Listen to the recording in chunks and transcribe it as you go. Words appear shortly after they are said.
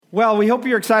Well, we hope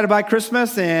you're excited about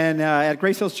Christmas, and at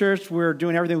Grace Hills Church, we're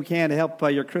doing everything we can to help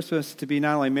your Christmas to be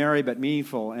not only merry, but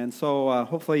meaningful. And so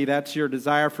hopefully that's your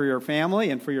desire for your family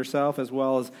and for yourself, as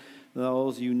well as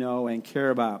those you know and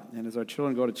care about. And as our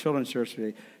children go to children's church,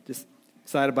 we're just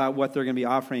excited about what they're going to be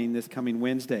offering this coming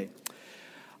Wednesday.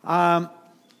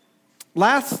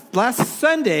 Last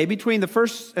Sunday, between the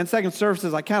first and second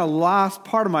services, I kind of lost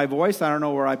part of my voice. I don't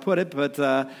know where I put it,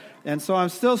 but... And so I'm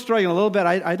still struggling a little bit.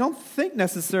 I don't think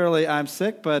necessarily I'm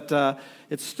sick, but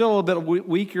it's still a little bit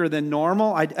weaker than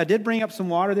normal. I did bring up some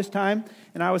water this time,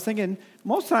 and I was thinking,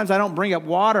 most times I don't bring up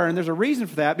water, and there's a reason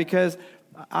for that, because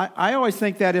I always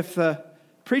think that if the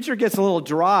preacher gets a little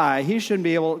dry, he shouldn't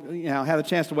be able to have a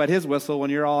chance to wet his whistle when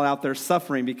you're all out there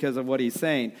suffering because of what he's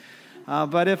saying.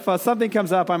 But if something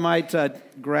comes up, I might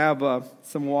grab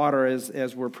some water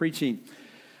as we're preaching.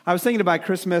 I was thinking about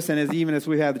Christmas, and even as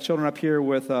we have the children up here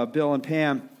with Bill and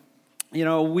Pam,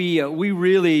 we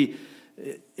really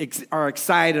are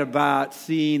excited about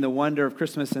seeing the wonder of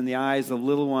Christmas in the eyes of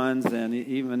little ones, and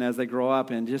even as they grow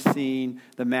up, and just seeing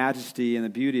the majesty and the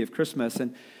beauty of Christmas.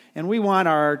 And we want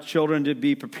our children to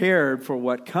be prepared for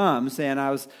what comes. And I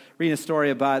was reading a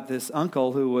story about this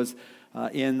uncle who was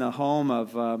in the home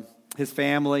of his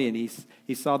family, and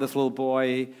he saw this little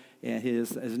boy and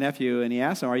his nephew, and he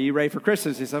asked him, "Are you ready for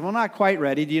Christmas?" He said, "Well, not quite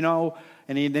ready. Do you know?"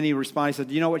 And then he responded, he said,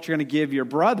 "Do you know what you're going to give your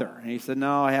brother?" And he said,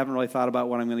 "No, I haven't really thought about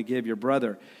what I'm going to give your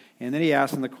brother." And then he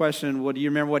asked him the question, "Well, do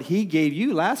you remember what he gave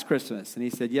you last Christmas?" And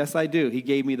he said, "Yes, I do. He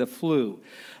gave me the flu."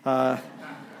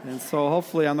 And so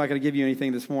hopefully I'm not going to give you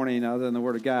anything this morning other than the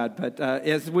Word of God. But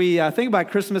as we think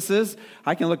about Christmases,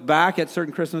 I can look back at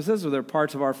certain Christmases where there are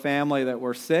parts of our family that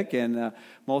were sick, and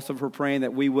most of them were praying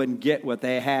that we wouldn't get what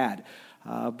they had.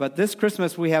 But this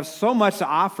Christmas, we have so much to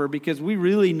offer because we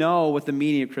really know what the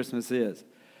meaning of Christmas is.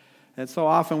 And so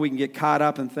often we can get caught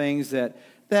up in things that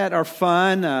are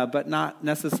fun, but not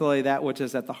necessarily that which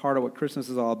is at the heart of what Christmas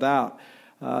is all about.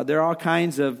 There are all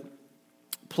kinds of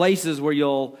places where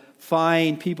you'll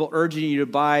find people urging you to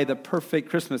buy the perfect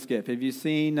Christmas gift. Have you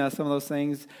seen some of those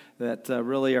things that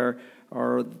really are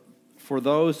for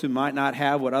those who might not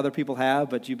have what other people have,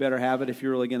 but you better have it if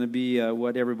you're really going to be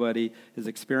what everybody is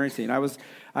experiencing?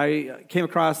 I came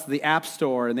across the App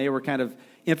Store, and they were kind of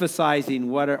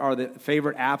emphasizing what are the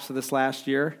favorite apps of this last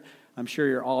year. I'm sure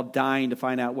you're all dying to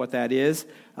find out what that is.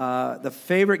 The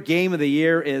favorite game of the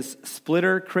year is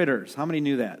Splitter Critters. How many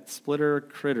knew that? Splitter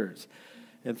Critters.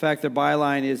 In fact, their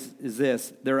byline is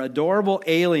this: they're adorable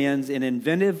aliens in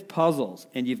inventive puzzles,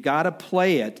 and you've got to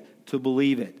play it to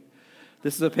believe it.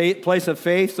 This is a place of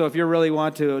faith, so if you really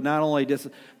want to not only just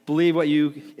believe what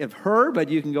you have heard, but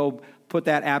you can go put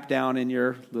that app down in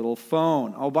your little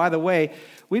phone. Oh, by the way,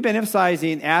 we've been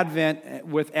emphasizing Advent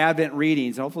with Advent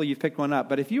readings. Hopefully you've picked one up.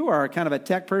 But if you are kind of a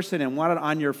tech person and want it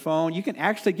on your phone, you can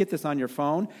actually get this on your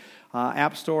phone.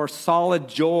 App Store, Solid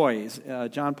Joys.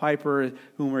 John Piper,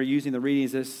 whom we're using the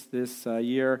readings this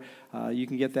year, you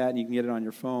can get that, and you can get it on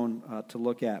your phone to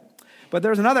look at. But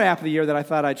there's another app of the year that I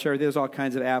thought I'd share. There's all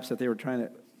kinds of apps that they were trying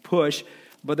to push,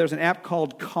 but there's an app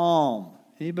called Calm.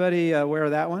 Anybody aware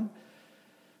of that one?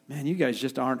 Man, you guys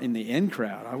just aren't in the in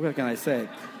crowd. What can I say?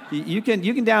 You can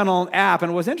download an app,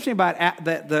 and what's interesting about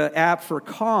the app for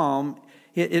Calm,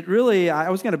 it really, I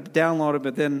was going to download it,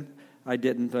 but then I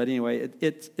didn't. But anyway,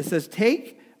 it says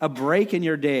take a break in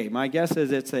your day. My guess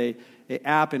is it's a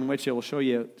app in which it will show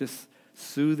you just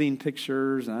soothing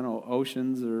pictures, I don't know,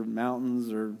 oceans or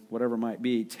mountains or whatever it might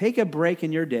be. Take a break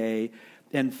in your day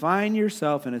and find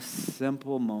yourself in a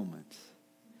simple moment,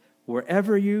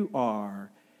 wherever you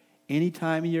are, any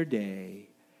time of your day,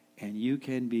 and you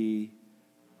can be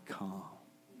calm.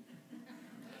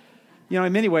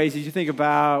 In many ways, as you think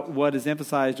about what is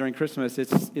emphasized during Christmas,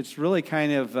 it's really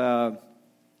kind of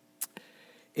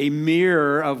a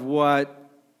mirror of what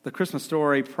the Christmas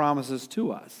story promises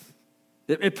to us.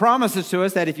 It promises to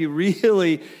us that if you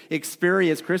really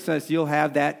experience Christmas, you'll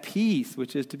have that peace,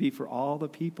 which is to be for all the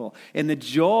people, and the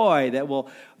joy that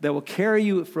will carry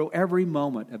you for every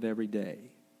moment of every day.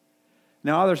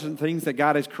 Now, there's some things that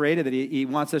God has created that He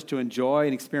wants us to enjoy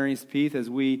and experience peace as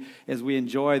we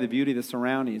enjoy the beauty of the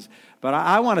surroundings. But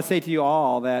I want to say to you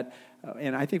all that,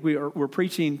 and I think we're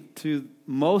preaching to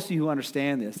most of you who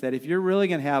understand this, that if you're really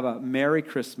going to have a Merry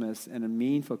Christmas and a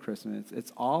meaningful Christmas,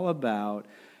 it's all about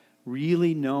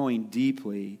really knowing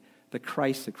deeply the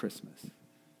Christ of Christmas.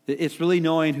 It's really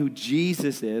knowing who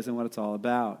Jesus is and what it's all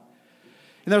about.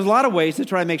 And there's a lot of ways to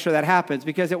try to make sure that happens,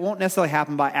 because it won't necessarily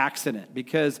happen by accident,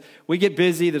 because we get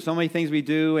busy, there's so many things we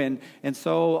do, and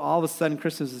so all of a sudden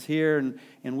Christmas is here,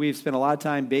 and we've spent a lot of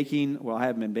time baking. Well, I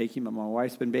haven't been baking, but my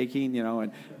wife's been baking,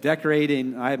 and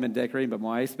decorating. I haven't been decorating, but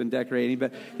my wife's been decorating.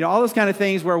 But, all those kind of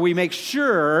things where we make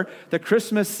sure the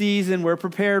Christmas season we're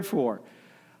prepared for.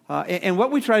 And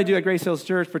what we try to do at Grace Hills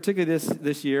Church, particularly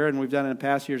this year, and we've done it in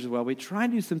past years as well, we try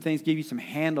and do some things, give you some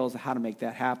handles of how to make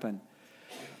that happen.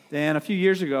 And a few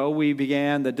years ago, we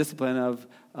began the discipline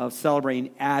of celebrating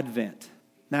Advent.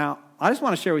 Now, I just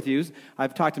want to share with you,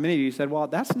 I've talked to many of you who said, well,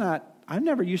 I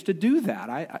never used to do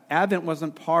that. Advent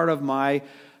wasn't part of my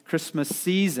Christmas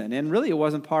season. And really, it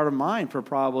wasn't part of mine for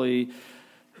probably,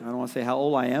 I don't want to say how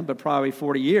old I am, but probably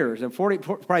 40 years. And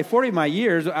probably 40 of my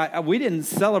years, we didn't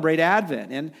celebrate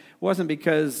Advent. And it wasn't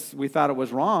because we thought it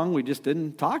was wrong. We just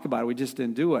didn't talk about it. We just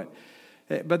didn't do it.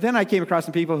 But then I came across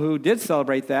some people who did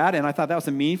celebrate that, and I thought that was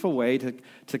a meaningful way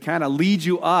to kind of lead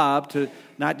you up to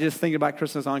not just thinking about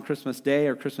Christmas on Christmas Day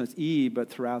or Christmas Eve, but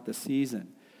throughout the season.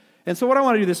 And so what I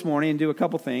want to do this morning and do a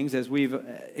couple things as we've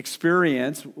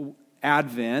experienced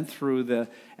Advent through the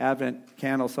Advent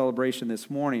candle celebration this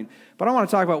morning. But I want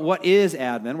to talk about what is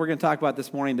Advent. We're going to talk about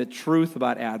this morning the truth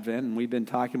about Advent, and we've been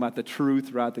talking about the truth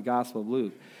throughout the Gospel of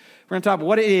Luke. We're going to talk about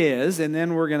what it is, and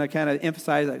then we're going to kind of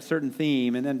emphasize a certain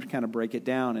theme and then kind of break it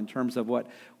down in terms of what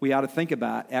we ought to think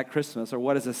about at Christmas, or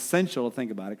what is essential to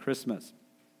think about at Christmas.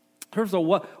 First of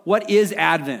all, what is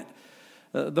Advent?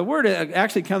 The word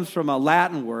actually comes from a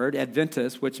Latin word,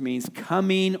 adventus, which means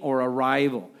coming or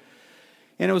arrival.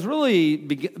 And it was really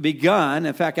begun,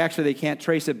 in fact, actually they can't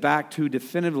trace it back too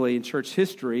definitively in church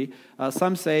history.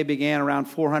 Some say it began around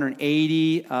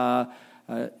 480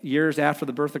 years after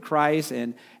the birth of Christ,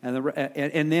 and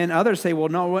then others say, well,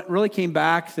 no, it really came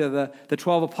back to the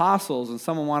 12 apostles, and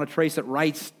someone want to trace it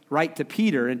right to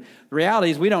Peter. And the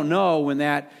reality is we don't know when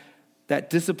that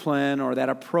discipline or that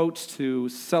approach to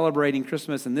celebrating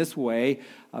Christmas in this way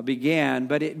began,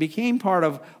 but it became part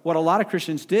of what a lot of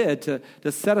Christians did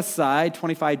to set aside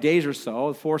 25 days or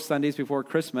so, 4 Sundays before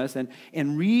Christmas,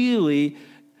 and really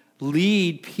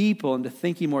lead people into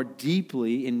thinking more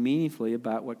deeply and meaningfully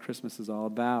about what Christmas is all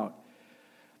about.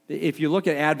 If you look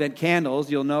at Advent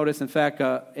candles, you'll notice, in fact,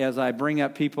 as I bring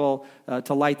up people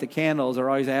to light the candles, they're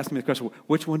always asking me the question,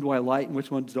 which one do I light and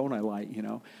which ones don't I light,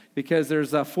 Because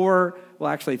there's 3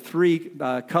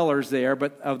 colors there,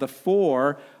 but of the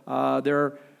 4, there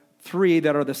are 3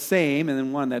 that are the same and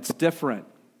then 1 that's different.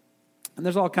 And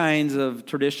there's all kinds of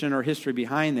tradition or history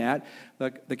behind that.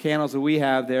 The candles that we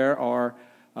have there are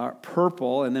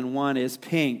purple, and then 1 is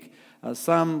pink.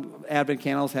 Some Advent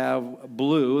candles have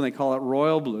blue, and they call it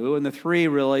royal blue, and the 3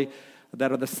 really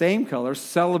that are the same color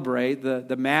celebrate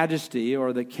the majesty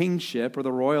or the kingship or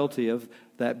the royalty of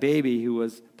that baby who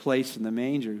was placed in the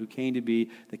manger, who came to be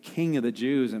the King of the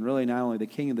Jews, and really not only the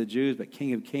King of the Jews, but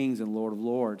King of Kings and Lord of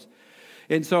Lords.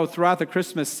 And so throughout the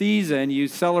Christmas season, you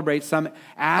celebrate some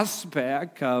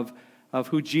aspect of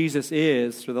who Jesus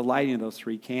is through the lighting of those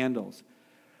 3 candles.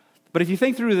 But if you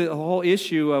think through the whole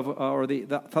issue of,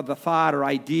 the thought or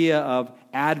idea of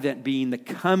Advent being the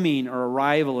coming or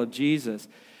arrival of Jesus,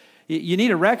 you need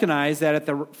to recognize that at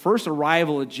the first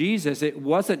arrival of Jesus, it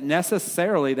wasn't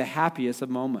necessarily the happiest of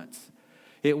moments.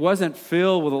 It wasn't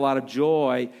filled with a lot of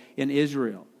joy in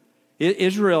Israel.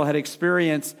 Israel had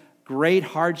experienced great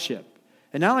hardship.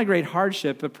 And not only great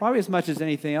hardship, but probably as much as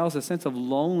anything else, a sense of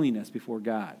loneliness before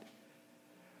God.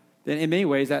 Then in many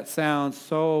ways, that sounds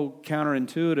so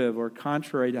counterintuitive or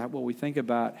contrary to what we think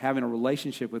about having a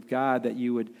relationship with God, that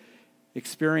you would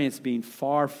experience being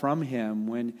far from Him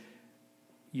when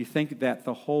you think that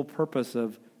the whole purpose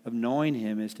of knowing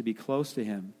Him is to be close to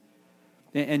Him.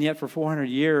 And yet for 400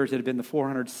 years, it had been the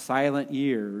 400 silent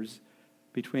years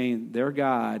between their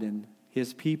God and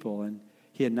His people, and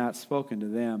He had not spoken to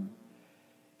them.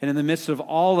 And in the midst of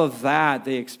all of that,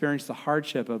 they experienced the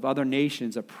hardship of other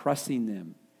nations oppressing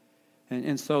them.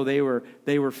 And so they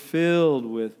were filled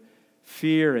with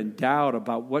fear and doubt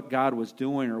about what God was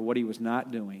doing or what He was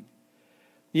not doing.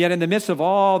 Yet in the midst of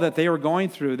all that they were going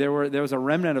through, there was a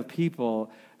remnant of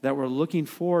people that were looking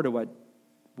forward to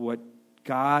what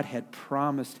God had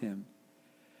promised him.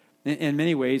 In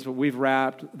many ways, what we've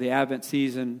wrapped the Advent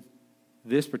season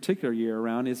this particular year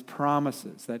around is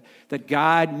promises, that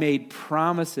God made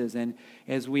promises, and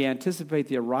as we anticipate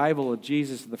the arrival of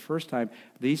Jesus for the first time,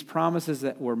 these promises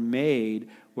that were made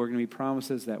were going to be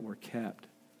promises that were kept.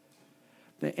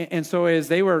 And so as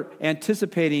they were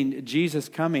anticipating Jesus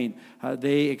coming,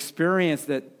 they experienced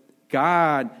that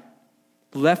God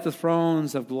left the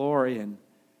thrones of glory,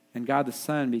 and God the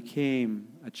Son became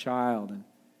a child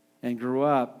and grew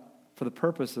up for the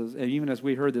purposes, and even as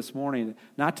we heard this morning,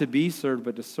 not to be served,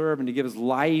 but to serve and to give his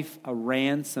life a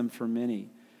ransom for many.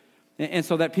 And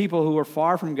so that people who are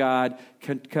far from God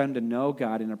can come to know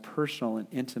God in a personal and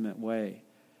intimate way.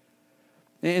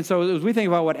 And so as we think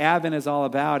about what Advent is all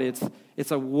about, it's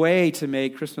a way to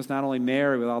make Christmas not only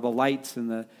merry with all the lights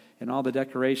and all the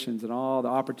decorations and all the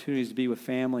opportunities to be with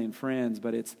family and friends,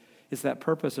 but it's that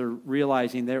purpose of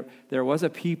realizing there was a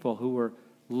people who were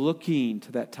looking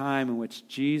to that time in which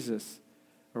Jesus,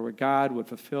 or where God would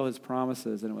fulfill his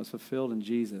promises, and it was fulfilled in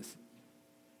Jesus.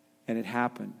 And it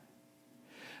happened.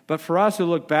 But for us who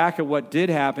look back at what did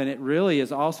happen, it really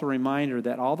is also a reminder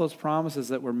that all those promises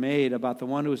that were made about the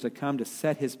one who was to come to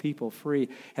set his people free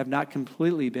have not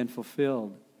completely been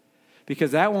fulfilled.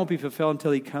 Because that won't be fulfilled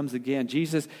until he comes again.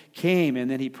 Jesus came,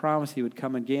 and then he promised he would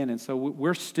come again. And so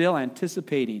we're still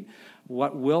anticipating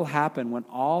what will happen when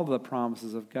all the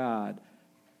promises of God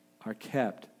are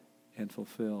kept and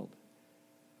fulfilled.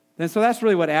 And so that's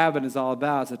really what Advent is all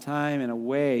about. It's a time and a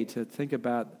way to think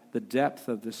about the depth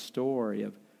of this story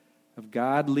of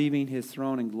God leaving his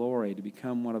throne in glory to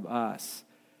become one of us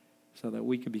so that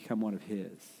we can become one of his.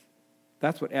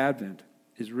 That's what Advent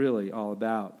is really all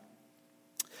about.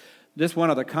 Just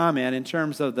one other comment in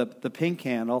terms of the pink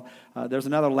candle. There's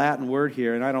another Latin word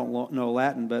here, and I don't know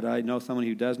Latin, but I know someone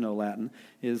who does know Latin.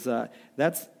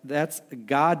 That's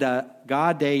gaudete,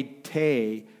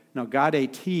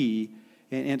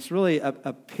 and it's really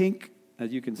a pink,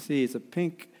 as you can see, it's a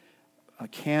pink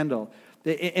candle.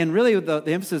 And really the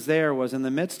emphasis there was in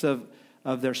the midst of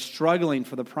their struggling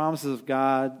for the promises of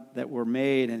God that were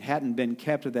made and hadn't been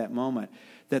kept at that moment,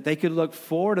 that they could look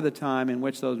forward to the time in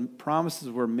which those promises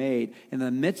were made. In the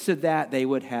midst of that, they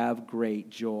would have great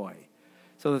joy.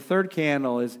 So the third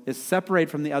candle is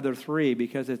separated from the other three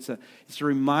because it's a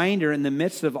reminder in the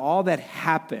midst of all that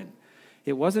happened.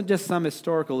 It wasn't just some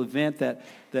historical event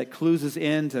that clues us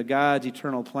into God's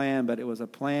eternal plan, but it was a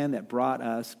plan that brought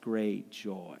us great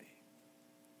joy.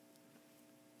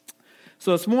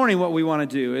 So this morning what we want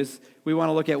to do is we want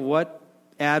to look at what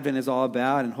Advent is all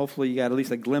about, and hopefully you got at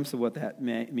least a glimpse of what that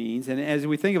means. And as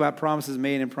we think about promises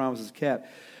made and promises kept.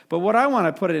 But what I want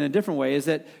to put it in a different way is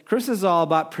that Christmas is all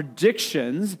about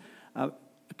predictions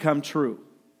come true.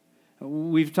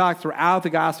 We've talked throughout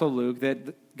the Gospel of Luke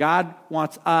that God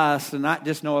wants us to not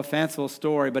just know a fanciful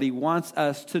story, but he wants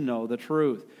us to know the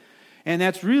truth. And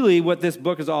that's really what this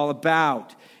book is all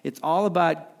about. It's all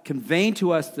about conveying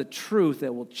to us the truth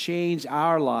that will change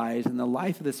our lives and the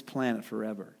life of this planet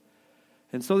forever.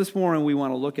 And so this morning we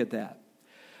want to look at that.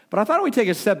 But I thought we'd take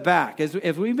a step back. As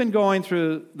we've been going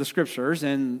through the Scriptures,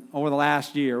 and over the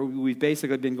last year, we've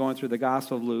basically been going through the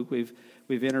Gospel of Luke. We've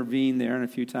intervened there in a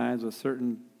few times with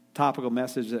certain topical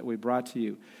message that we brought to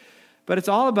you. But it's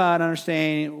all about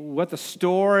understanding what the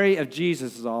story of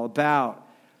Jesus is all about.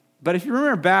 But if you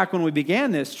remember back when we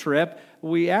began this trip,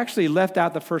 we actually left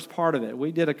out the first part of it.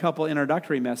 We did a couple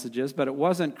introductory messages, but it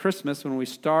wasn't Christmas when we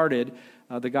started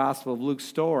the Gospel of Luke's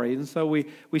story. And so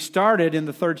we started in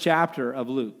the third chapter of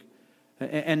Luke.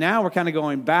 And now we're kind of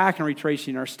going back and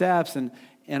retracing our steps and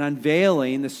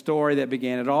unveiling the story that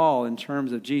began it all in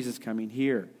terms of Jesus coming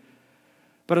here.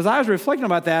 But as I was reflecting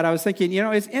about that, I was thinking,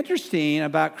 it's interesting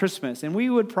about Christmas. And we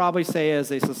would probably say as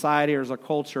a society or as a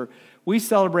culture, we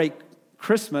celebrate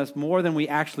Christmas more than we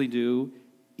actually do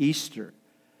Easter.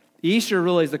 Easter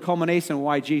really is the culmination of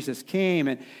why Jesus came.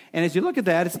 And as you look at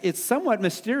that, it's somewhat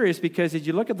mysterious because as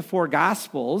you look at the four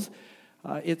Gospels,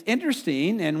 it's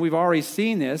interesting, and we've already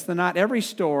seen this, that not every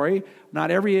story,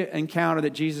 not every encounter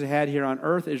that Jesus had here on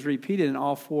earth is repeated in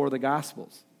all four of the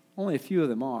Gospels. Only a few of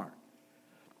them are.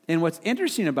 And what's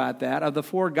interesting about that, of the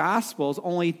four Gospels,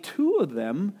 only two of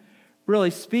them really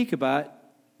speak about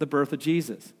the birth of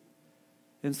Jesus.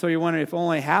 And so you're wondering if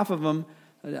only half of them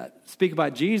speak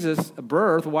about Jesus'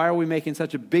 birth, why are we making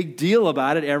such a big deal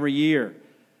about it every year?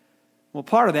 Well,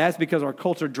 part of that is because our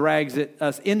culture drags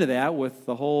us into that with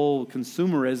the whole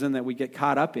consumerism that we get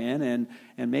caught up in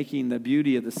and making the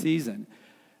beauty of the season.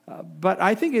 But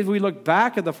I think as we look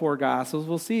back at the four Gospels,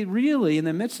 we'll see really in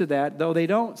the midst of that, though they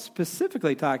don't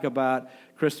specifically talk about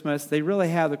Christmas, they really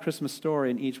have the Christmas story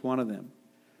in each one of them.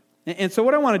 And so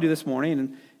what I want to do this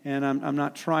morning, and I'm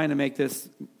not trying to make this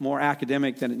more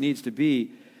academic than it needs to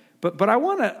be, but I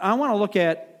want to look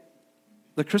at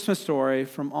the Christmas story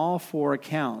from all four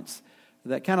accounts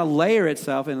that kind of layer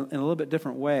itself in a little bit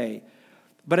different way.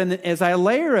 But as I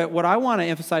layer it, what I want to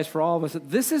emphasize for all of us,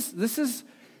 this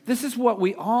is what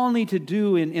we all need to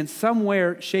do in some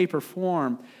way, shape, or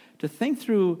form to think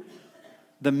through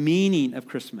the meaning of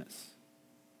Christmas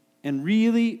and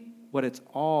really what it's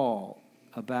all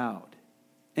about.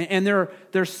 And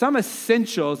there's some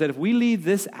essentials that if we leave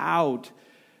this out,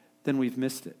 then we've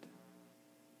missed it.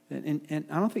 And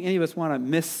I don't think any of us want to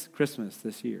miss Christmas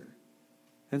this year.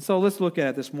 And so let's look at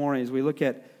it this morning as we look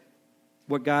at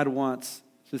what God wants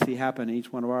to see happen in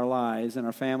each one of our lives, and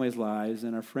our families' lives,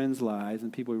 and our friends' lives,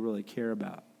 and people we really care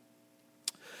about.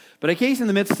 But in case in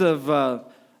the midst of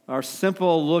our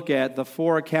simple look at the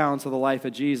 4 accounts of the life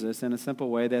of Jesus in a simple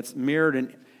way that's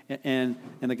mirrored in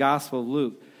the Gospel of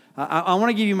Luke, I want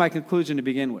to give you my conclusion to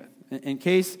begin with. In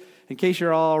case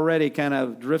you're already kind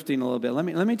of drifting a little bit,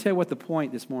 let me tell you what the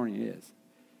point this morning is.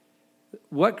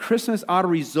 What Christmas ought to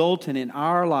result in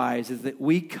our lives is that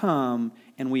we come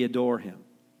and we adore him.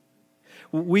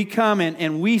 We come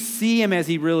and we see him as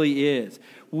he really is.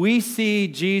 We see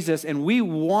Jesus and we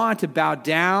want to bow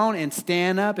down and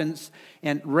stand up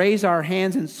and raise our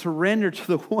hands and surrender to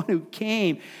the one who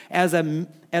came as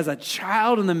a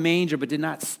child in the manger but did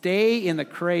not stay in the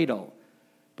cradle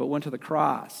but went to the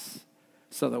cross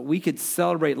so that we could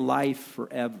celebrate life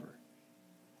forever.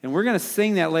 And we're going to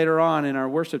sing that later on in our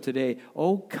worship today.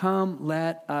 Oh, come,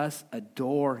 let us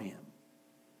adore him.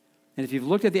 And if you've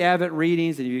looked at the Advent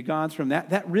readings and you've gone through them,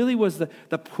 that really was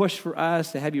the push for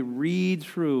us to have you read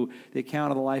through the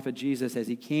account of the life of Jesus as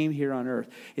he came here on earth,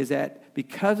 is that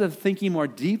because of thinking more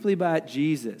deeply about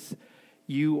Jesus,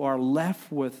 you are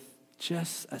left with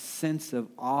just a sense of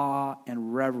awe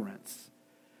and reverence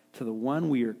to the one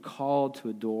we are called to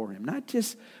adore him. Not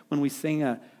just when we sing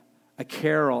a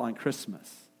carol on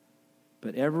Christmas,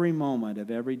 but every moment of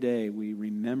every day we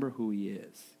remember who he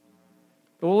is.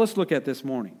 Well, let's look at this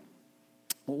morning.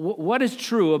 What is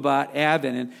true about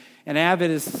Advent? And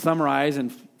Advent is summarized in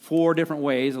 4 different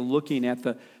ways of looking at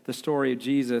the story of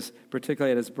Jesus,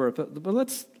 particularly at his birth. But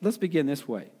let's begin this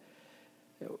way.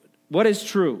 What is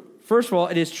true? First of all,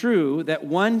 it is true that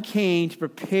one came to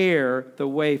prepare the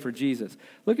way for Jesus.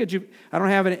 Look at you. I don't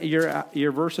have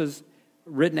your verses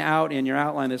written out in your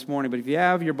outline this morning, but if you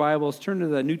have your Bibles, turn to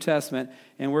the New Testament,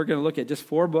 and we're going to look at just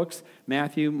 4 books,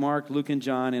 Matthew, Mark, Luke, and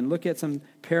John, and look at some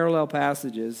parallel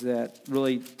passages that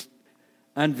really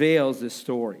unveils this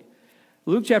story.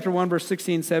 Luke chapter 1, verse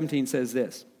 16, 17 says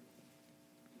this.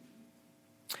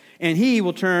 And he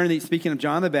will turn, speaking of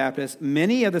John the Baptist,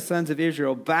 many of the sons of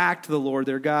Israel back to the Lord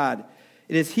their God.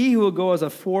 It is he who will go as a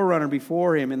forerunner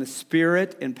before him in the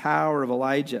spirit and power of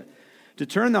Elijah, to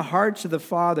turn the hearts of the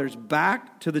fathers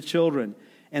back to the children,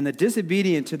 and the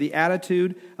disobedient to the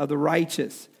attitude of the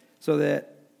righteous, so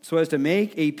as to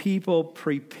make a people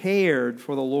prepared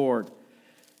for the Lord.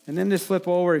 And then just flip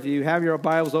over, if you have your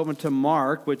Bibles open, to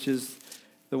Mark, which is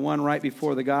the one right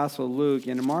before the Gospel of Luke.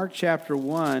 In Mark chapter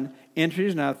 1,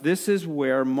 interesting enough, this is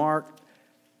where Mark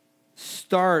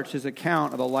starts his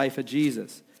account of the life of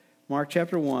Jesus. Mark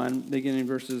chapter 1, beginning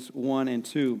verses 1 and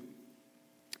 2.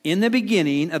 In the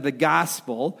beginning of the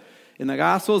gospel, and the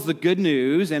gospel is the good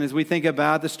news, and as we think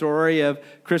about the story of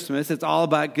Christmas, it's all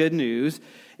about good news.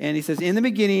 And he says, in the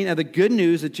beginning of the good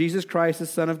news of Jesus Christ, the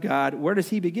Son of God, where does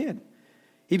he begin?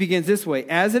 He begins this way.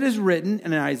 As it is written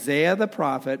in Isaiah the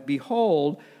prophet,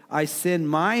 behold, I send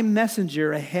my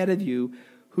messenger ahead of you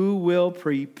who will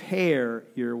prepare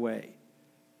your way.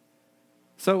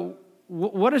 So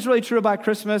what is really true about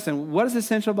Christmas and what is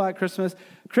essential about Christmas?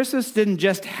 Christmas didn't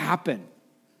just happen.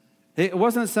 It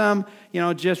wasn't some,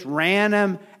 just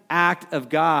random act of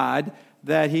God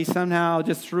that he somehow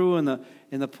just threw in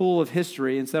the pool of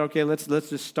history and said, okay, let's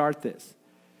just start this.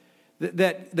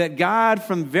 That God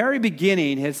from the very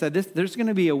beginning has said there's going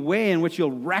to be a way in which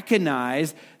you'll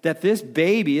recognize that this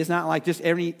baby is not like just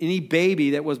any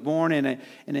baby that was born in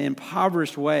an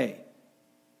impoverished way,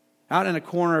 out in a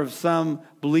corner of some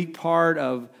bleak part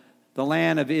of the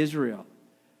land of Israel.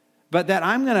 But that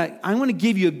I'm going to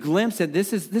give you a glimpse that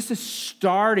this is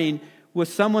starting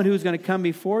with someone who's going to come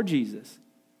before Jesus.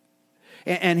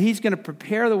 And he's going to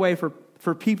prepare the way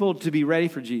for people to be ready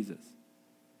for Jesus.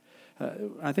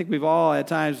 I think we've all at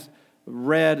times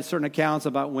read certain accounts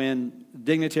about when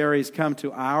dignitaries come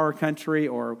to our country,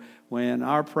 or when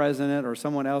our president or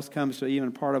someone else comes to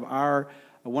even part of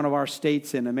one of our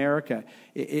states in America.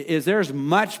 There's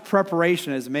much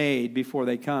preparation is made before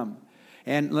they come.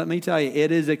 And let me tell you,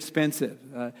 it is expensive.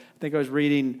 I think I was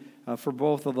reading for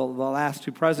both of the last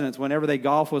 2 presidents, whenever they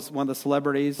golf with one of the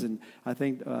celebrities, and I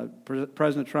think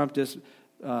President Trump just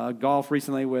golfed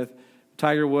recently with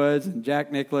Tiger Woods and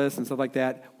Jack Nicklaus and stuff like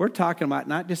that. We're talking about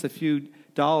not just a few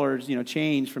dollars,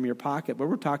 change from your pocket, but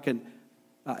we're talking,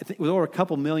 I think, it was over a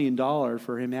couple $1 million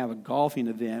for him to have a golfing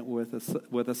event with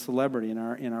a celebrity in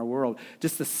our world.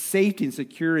 Just the safety and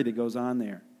security that goes on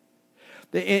there.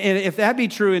 And if that be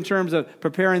true in terms of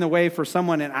preparing the way for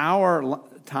someone in our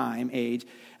age,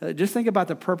 just think about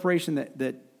the preparation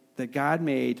that God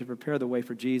made to prepare the way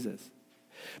for Jesus.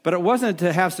 But it wasn't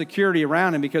to have security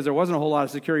around him, because there wasn't a whole lot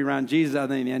of security around Jesus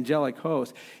other than the angelic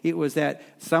host. It was that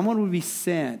someone would be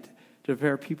sent to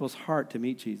prepare people's heart to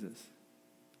meet Jesus.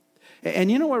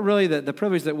 And you know what really the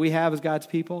privilege that we have as God's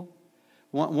people?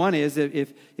 One is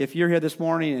if you're here this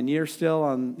morning and you're still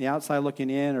on the outside looking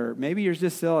in, or maybe you're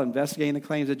just still investigating the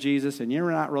claims of Jesus and you're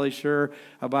not really sure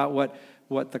about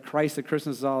what the Christ of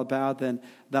Christmas is all about, then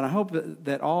I hope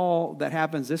that all that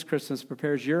happens this Christmas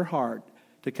prepares your heart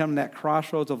to come to that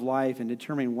crossroads of life and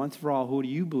determine once for all, who do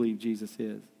you believe Jesus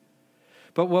is?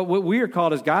 But what we are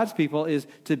called as God's people is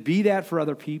to be that for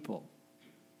other people.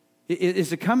 It is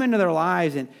to come into their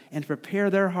lives and prepare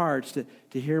their hearts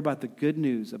to hear about the good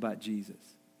news about Jesus.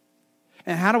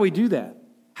 And how do we do that?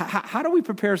 How do we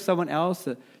prepare someone else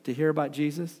to hear about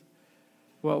Jesus?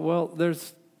 Well,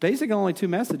 there's basically only two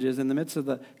messages in the midst of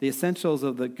the essentials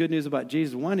of the good news about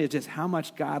Jesus. One is just how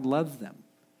much God loves them,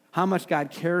 how much God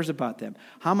cares about them,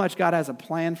 how much God has a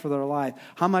plan for their life,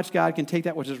 how much God can take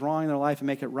that which is wrong in their life and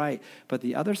make it right. But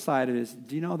the other side of it is,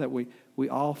 do you know that we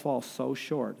all fall so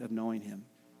short of knowing him?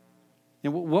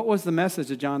 And what was the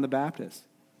message of John the Baptist?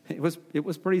 It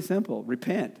was pretty simple.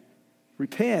 Repent.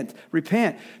 Repent.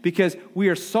 Repent. Because we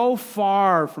are so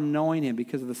far from knowing him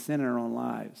because of the sin in our own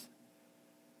lives.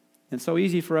 And so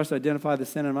easy for us to identify the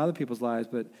sin in other people's lives,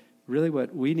 but really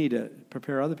what we need to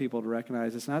prepare other people to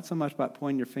recognize, it's not so much about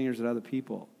pointing your fingers at other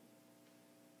people,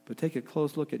 but take a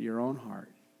close look at your own heart.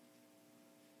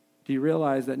 Do you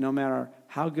realize that no matter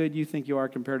how good you think you are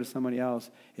compared to somebody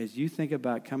else, as you think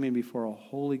about coming before a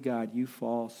holy God, you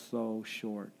fall so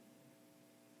short.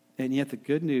 And yet the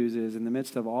good news is, in the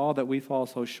midst of all that we fall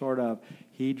so short of,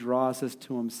 he draws us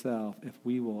to himself if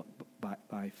we will,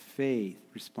 by faith,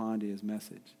 respond to his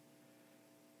message.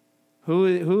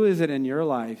 Who is it in your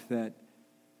life that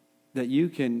you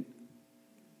can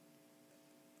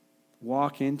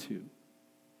walk into?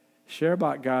 Share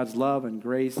about God's love and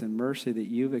grace and mercy that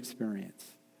you've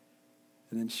experienced.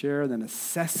 And then share the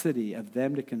necessity of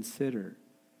them to consider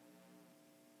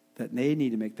that they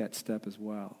need to make that step as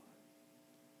well.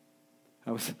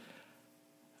 I was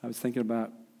thinking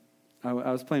about, I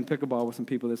was playing pickleball with some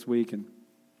people this week,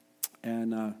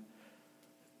 and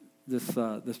this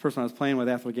person I was playing with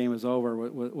after the game was over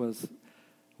was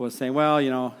saying, well,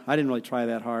 I didn't really try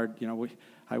that hard.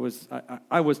 I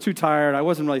was too tired. I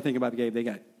wasn't really thinking about the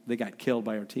game. They got killed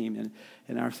by our team,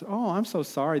 and I said, "Oh, I'm so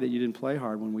sorry that you didn't play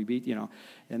hard when we beat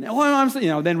And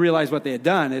then realized what they had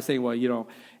done. They say, "Well,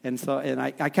 and so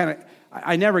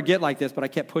I never get like this, but I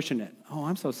kept pushing it. Oh,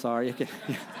 I'm so sorry.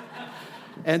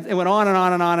 And it went on and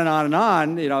on and on and on and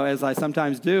on, as I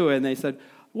sometimes do. And they said,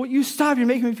 "Well, you stop. You're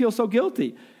making me feel so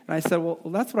guilty." And I said, "Well,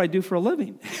 that's what I do for a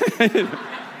living."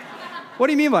 What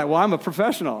do you mean by it? Well, I'm a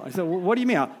professional. I said, well, what do you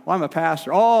mean? Well, I'm a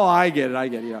pastor. Oh, I get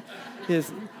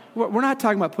it. We're not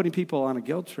talking about putting people on a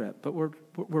guilt trip, but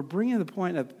we're bringing the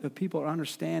point of people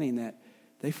understanding that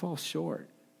they fall short,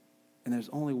 and there's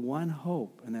only one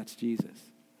hope, and that's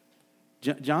Jesus.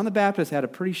 John the Baptist had a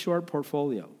pretty short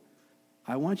portfolio.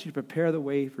 I want you to prepare the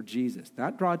way for Jesus.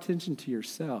 Not draw attention to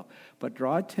yourself, but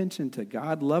draw attention to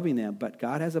God loving them, but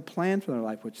God has a plan for their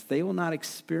life, which they will not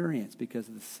experience because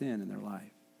of the sin in their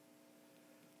life.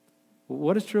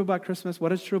 What is true about Christmas?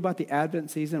 What is true about the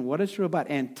Advent season? What is true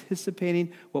about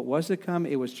anticipating what was to come?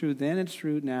 It was true then, it's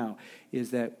true now,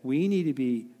 is that we need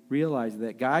to realize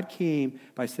that God came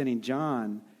by sending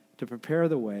John to prepare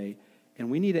the way,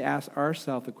 and we need to ask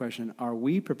ourselves the question, are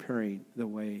we preparing the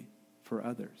way for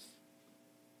others?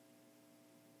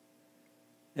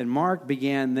 And Mark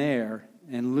began there,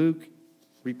 and Luke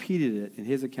repeated it in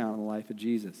his account of the life of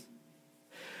Jesus.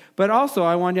 But also,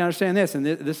 I want you to understand this, and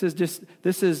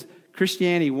this is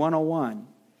Christianity 101.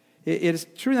 It is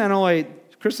true not only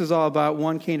Christmas is all about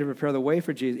one came to prepare the way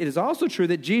for Jesus, it is also true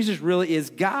that Jesus really is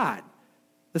God,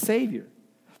 the Savior.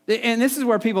 And this is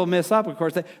where people miss up, of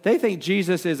course. They think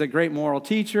Jesus is a great moral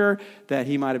teacher, that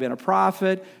he might have been a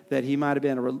prophet, that he might have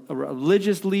been a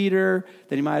religious leader,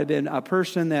 that he might have been a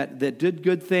person that did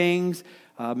good things,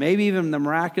 maybe even the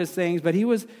miraculous things, but he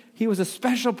was a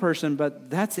special person, but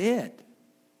that's it.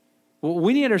 Well,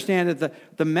 we need to understand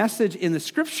that the message in the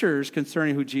Scriptures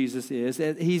concerning who Jesus is,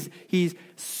 he's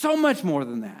so much more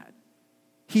than that.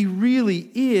 He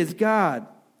really is God.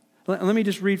 Let me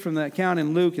just read from the account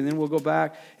in Luke, and then we'll go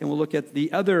back and we'll look at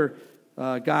the other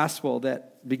gospel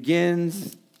that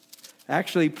begins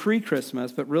actually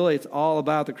pre-Christmas, but really it's all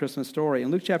about the Christmas story.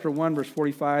 In Luke chapter 1, verse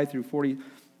 45 through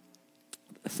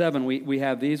 47, we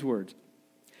have these words.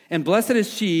 And blessed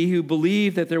is she who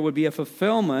believed that there would be a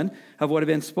fulfillment of what had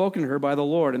been spoken to her by the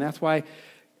Lord. And that's why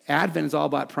Advent is all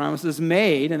about promises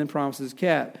made and then promises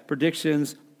kept,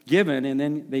 predictions given, and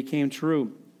then they came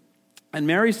true. And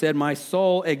Mary said, my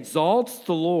soul exalts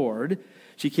the Lord.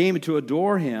 She came to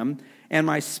adore him. And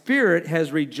my spirit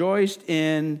has rejoiced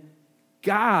in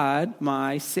God,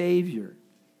 my Savior.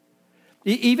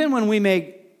 Even when we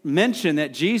make mention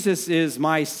that Jesus is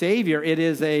my Savior, it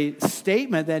is a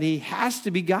statement that he has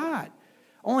to be God.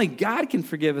 Only God can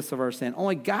forgive us of our sin.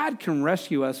 Only God can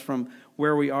rescue us from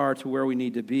where we are to where we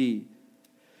need to be.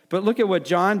 But look at what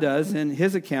John does in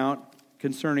his account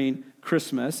concerning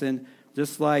Christmas. And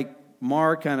just like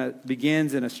Mark kind of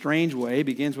begins in a strange way,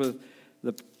 begins with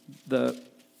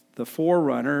the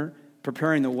forerunner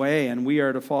preparing the way, and we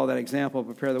are to follow that example,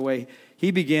 prepare the way. He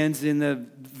begins in the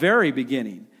very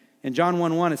beginning. In John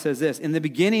 1:1 it says this, in the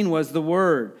beginning was the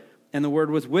Word, and the Word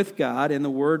was with God, and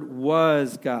the Word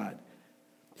was God.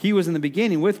 He was in the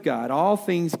beginning with God. All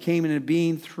things came into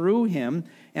being through him,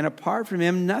 and apart from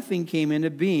him nothing came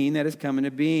into being that has come into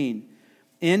being.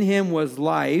 In him was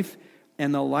life,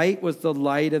 and the light was the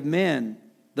light of men.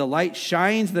 The light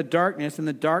shines in the darkness, and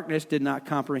the darkness did not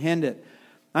comprehend it.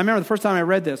 I remember the first time I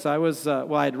read this, I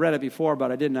had read it before,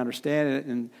 but I didn't understand it.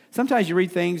 And sometimes you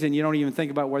read things and you don't even think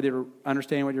about whether you're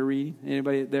understanding what you're reading.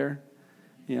 Anybody there?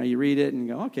 You know, you read it and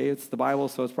go, okay, it's the Bible,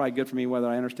 so it's probably good for me whether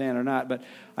I understand it or not. But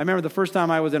I remember the first time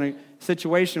I was in a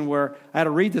situation where I had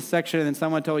to read this section and then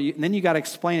someone told you, and then you got to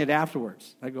explain it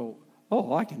afterwards. I go, oh,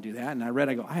 well, I can do that. And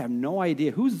I go, I have no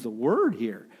idea. Who's the word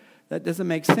here? That doesn't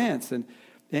make sense. And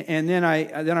then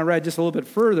I read just a little bit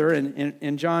further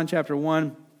in John chapter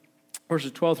 1,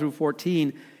 verses 12 through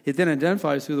 14, it then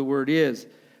identifies who the Word is.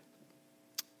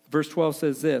 Verse 12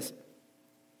 says this.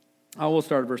 I will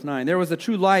start at verse 9. There was a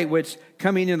true light which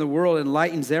coming into the world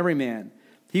enlightens every man.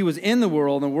 He was in the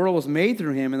world, and the world was made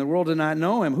through him, and the world did not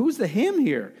know him. Who's the him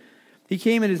here? He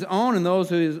came in his own, and those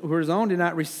who were his own did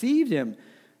not receive him.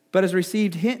 But as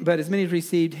many as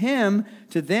received him,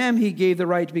 to them he gave the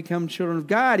right to become children of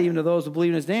God, even to those who believe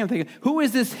in his name. I'm thinking, who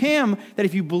is this him that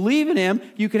if you believe in him,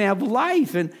 you can have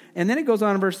life? And then it goes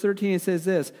on in verse 13, it says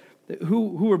this,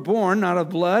 who were born not of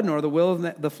blood, nor the will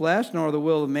of the flesh, nor the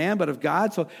will of man, but of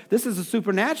God. So this is a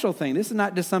supernatural thing. This is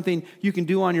not just something you can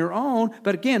do on your own.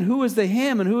 But again, who is the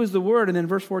him and who is the word? And then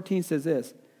verse 14 says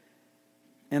this,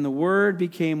 and the word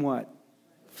became what?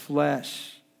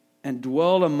 Flesh. And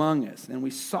dwelled among us, and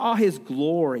we saw his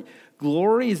glory.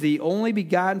 Glory is the only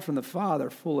begotten from the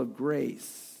Father, full of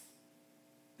grace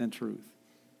and truth.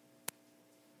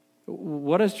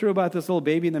 What is true about this little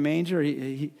baby in the manger?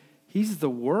 He's the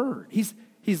Word. He's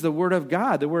the Word of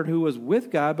God, the Word who was with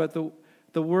God, but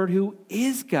the Word who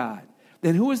is God.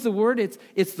 Then who is the Word?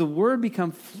 It's the Word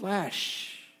become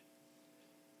flesh.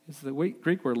 It's the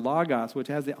Greek word logos, which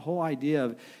has the whole idea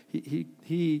of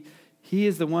He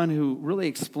is the one who really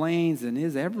explains and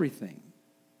is everything.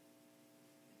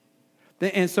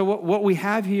 And so what we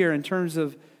have here in terms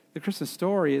of the Christmas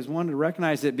story is one to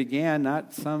recognize it began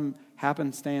not some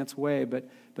happenstance way, but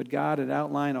God had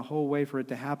outlined a whole way for it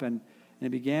to happen. And it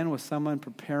began with someone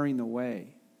preparing the way.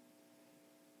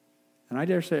 And I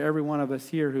dare say every one of us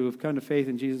here who have come to faith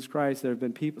in Jesus Christ, there have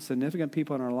been significant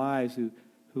people in our lives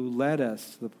who led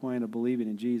us to the point of believing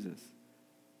in Jesus.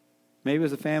 Maybe it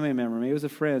was a family member. Maybe it was a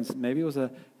friend. Maybe it was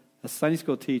a Sunday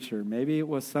school teacher. Maybe it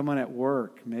was someone at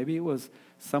work. Maybe it was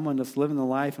someone just living the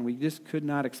life, and we just could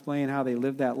not explain how they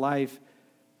lived that life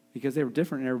because they were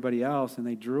different than everybody else, and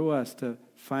they drew us to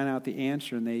find out the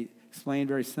answer, and they explained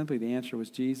very simply the answer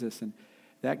was Jesus. And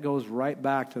that goes right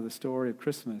back to the story of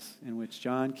Christmas in which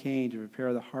John came to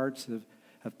prepare the hearts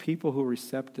of people who are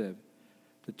receptive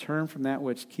to turn from that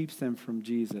which keeps them from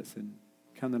Jesus and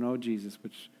come to know Jesus,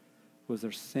 which was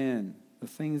their sin. The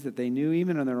things that they knew,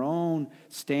 even on their own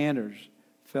standards,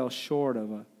 fell short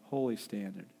of a holy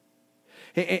standard.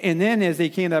 And then as they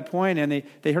came to that point and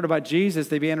they heard about Jesus,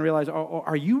 they began to realize,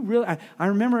 are you really? I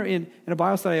remember in a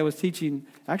Bible study I was teaching,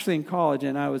 actually in college,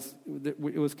 and it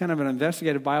was kind of an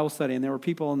investigative Bible study, and there were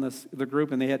people in the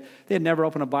group, and they had never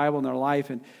opened a Bible in their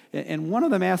life. And one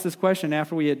of them asked this question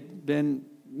after we had been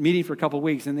meeting for a couple of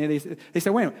weeks, and they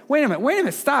said, wait a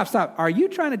minute, stop. Are you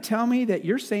trying to tell me that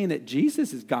you're saying that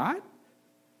Jesus is God?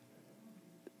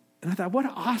 And I thought, what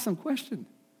an awesome question.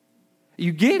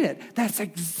 You get it. That's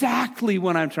exactly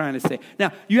what I'm trying to say.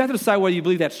 Now, you have to decide whether you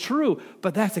believe that's true,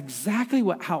 but that's exactly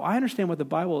how I understand what the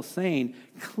Bible is saying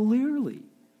clearly,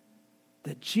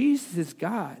 that Jesus is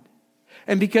God.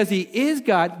 And because he is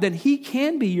God, then he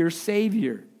can be your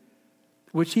Savior.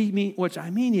 Which I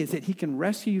mean is that he can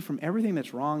rescue you from everything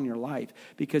that's wrong in your life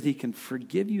because he can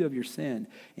forgive you of your sin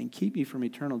and keep you from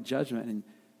eternal judgment.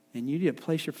 And you need to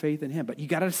place your faith in him. But you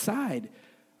got to decide,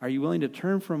 are you willing to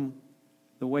turn from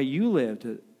the way you live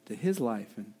to his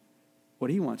life and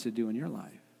what he wants to do in your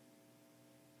life?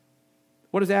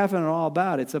 What is Advent all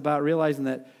about? It's about realizing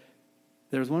that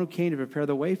there's one who came to prepare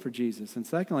the way for Jesus. And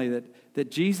secondly, that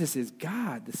Jesus is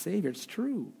God, the Savior. It's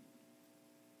true.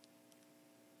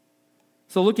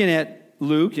 So looking at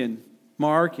Luke and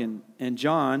Mark and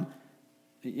John,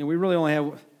 we really only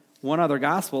have one other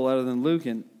gospel other than Luke.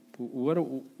 And what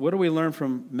do we learn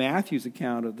from Matthew's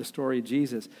account of the story of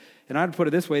Jesus? And I'd put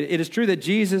it this way. It is true that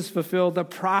Jesus fulfilled the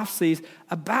prophecies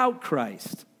about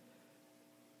Christ.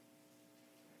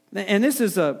 And this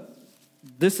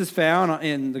is found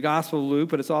in the Gospel of Luke,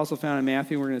 but it's also found in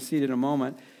Matthew. We're going to see it in a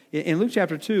moment. In Luke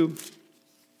chapter 2,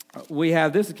 we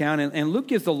have this account, and Luke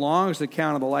gives the longest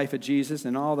account of the life of Jesus,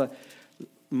 and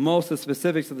most of the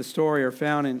specifics of the story are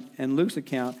found in Luke's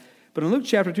account. But in Luke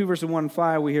chapter 2, verses 1 and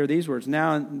 5, we hear these words.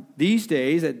 Now, in these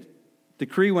days, a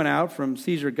decree went out from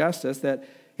Caesar Augustus that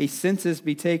a census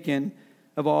be taken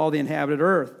of all the inhabited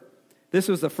earth. This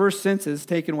was the first census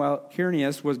taken while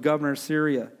Quirinius was governor of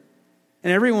Syria.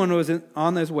 And everyone was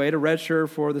on his way to register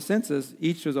for the census,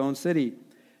 each to his own city.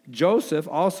 Joseph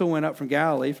also went up from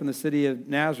Galilee, from the city of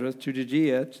Nazareth to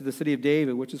Judea, to the city of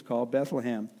David, which is called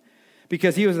Bethlehem,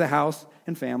 because he was the house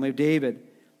and family of David,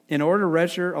 in order to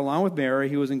register along with Mary,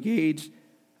 who was engaged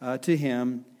to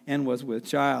him and was with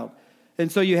child.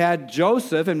 And so you had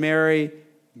Joseph and Mary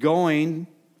going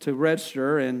to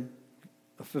register and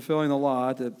fulfilling the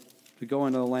law to go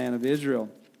into the land of Israel.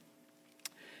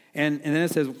 And then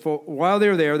it says, while they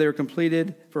were there, they were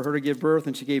completed for her to give birth,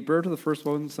 and she gave birth to the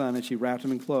firstborn son, and she wrapped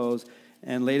him in clothes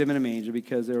and laid him in a manger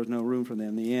because there was no room for them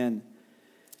in the inn.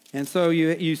 And so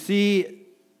you see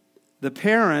the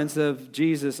parents of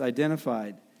Jesus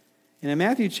identified. And in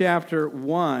Matthew chapter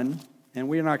 1, and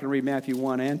we're not going to read Matthew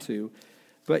 1 and 2,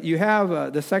 but you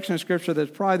have the section of Scripture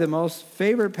that's probably the most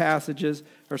favorite passages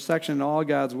or section in all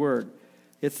God's Word.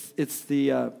 It's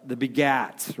the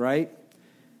begats, right?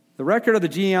 The record of the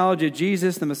genealogy of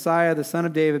Jesus, the Messiah, the son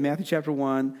of David, Matthew chapter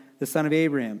 1, the son of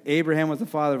Abraham. Abraham was the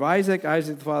father of Isaac,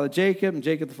 Isaac the father of Jacob, and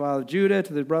Jacob the father of Judah.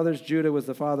 To the brothers, Judah was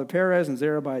the father of Perez, and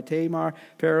Zerah by Tamar,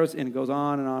 Perez, and it goes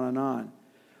on and on and on.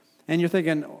 And you're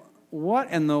thinking,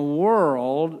 what in the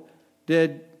world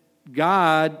did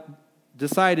God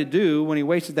decide to do when he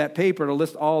wasted that paper to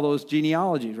list all those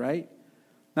genealogies, right?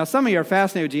 Now, some of you are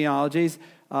fascinated with genealogies.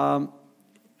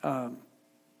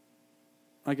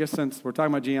 I guess since we're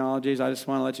talking about genealogies, I just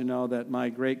want to let you know that my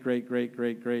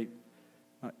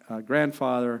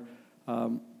great-great-great-great-great-grandfather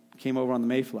came over on the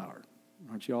Mayflower.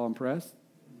 Aren't you all impressed?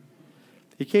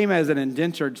 He came as an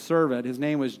indentured servant. His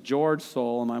name was George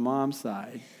Soule on my mom's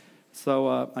side.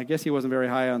 So I guess he wasn't very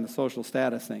high on the social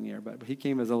status thing here, but he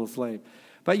came as a little slave.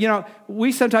 But,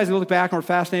 we sometimes look back and we're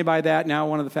fascinated by that. Now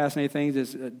one of the fascinating things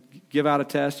is give out a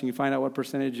test and you find out what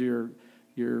percentage you're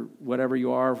whatever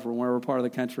you are from wherever part of the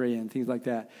country and things like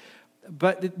that.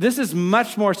 But this is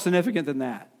much more significant than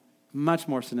that. Much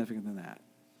more significant than that.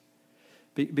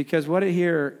 Because what it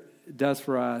here does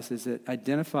for us is it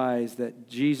identifies that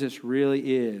Jesus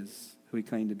really is who he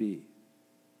claimed to be.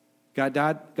 God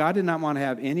did not want to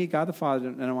have any, God the Father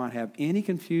did not want to have any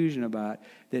confusion about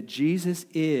that Jesus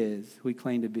is who he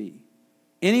claimed to be.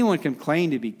 Anyone can claim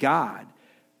to be God,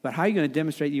 but how are you going to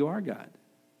demonstrate you are God?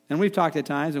 And we've talked at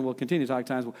times, and we'll continue to talk at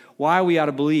times, why we ought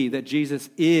to believe that Jesus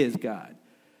is God.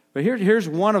 But here's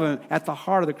one of them at the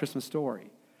heart of the Christmas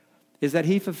story, is that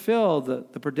he fulfilled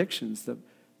the predictions,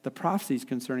 the prophecies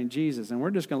concerning Jesus. And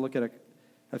we're just going to look at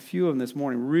a few of them this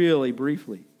morning really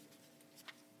briefly.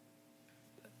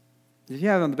 If you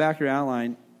have it on the back of your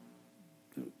outline,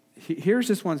 here's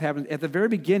this one that happens at the very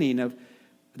beginning of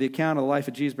the account of the life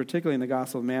of Jesus, particularly in the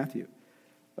Gospel of Matthew.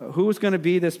 Who was going to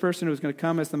be this person who was going to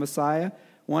come as the Messiah?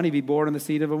 One, he'd be born in the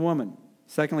seed of a woman.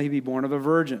 Secondly, he'd be born of a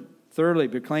virgin. Thirdly,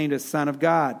 proclaimed as Son of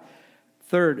God.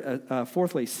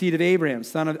 Fourthly, seed of Abraham,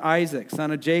 son of Isaac, son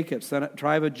of Jacob,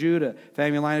 tribe of Judah,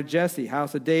 family line of Jesse,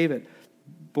 house of David,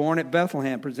 born at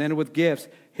Bethlehem, presented with gifts,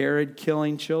 Herod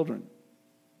killing children.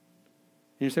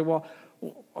 And you say, well,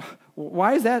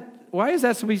 why is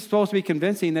that supposed to be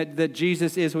convincing that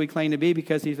Jesus is who he claimed to be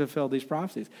because he fulfilled these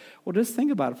prophecies? Well, just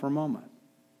think about it for a moment.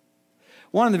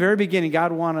 One, in the very beginning,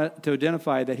 God wanted to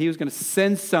identify that he was going to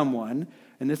send someone,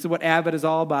 and this is what Advent is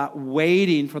all about,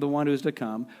 waiting for the one who is to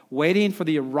come, waiting for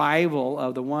the arrival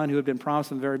of the one who had been promised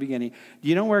from the very beginning. Do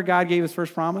you know where God gave his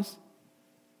first promise?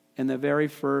 In the very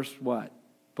first, what?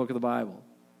 Book of the Bible.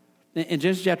 In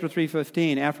Genesis chapter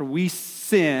 3:15, after we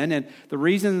sin, and the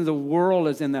reason the world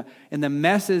is in the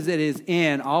messes it is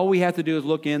in, all we have to do is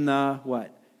look in the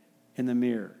what? In the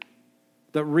mirror.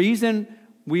 The reason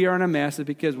we are in a mess is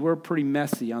because we're pretty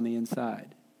messy on the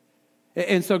inside.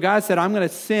 And so God said, I'm going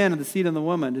to send the seed of the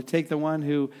woman to take the one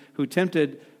who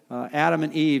tempted Adam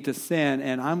and Eve to sin,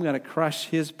 and I'm going to crush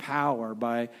his power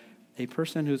by a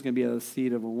person who's going to be the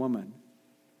seed of a woman.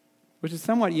 which is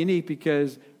somewhat unique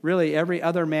because really every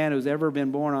other man who's ever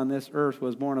been born on this earth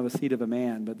was born of the seed of a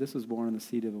man, but this was born of the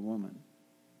seed of a woman.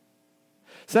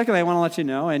 Secondly, I want to let you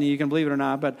know, and you can believe it or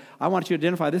not, but I want you to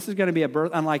identify this is going to be a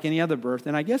birth unlike any other birth.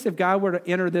 And I guess if God were to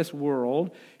enter this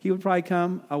world, he would probably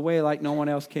come away like no one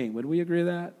else came. Would we agree with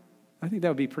that? I think that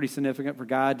would be pretty significant for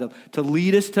God to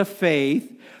lead us to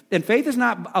faith. And faith is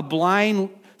not a blind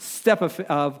step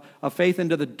of faith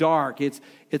into the dark. It's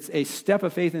a step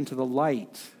of faith into the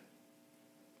light.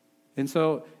 And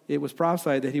so it was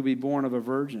prophesied that he would be born of a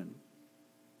virgin,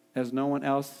 as no one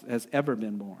else has ever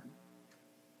been born.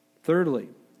 Thirdly,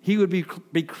 he would be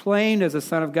claimed as a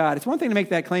son of God. It's one thing to make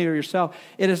that claim of yourself.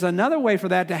 It is another way for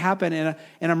that to happen in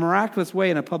a miraculous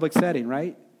way in a public setting,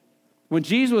 right? When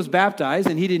Jesus was baptized,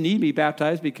 and he didn't need to be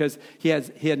baptized because he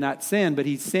had not sinned, but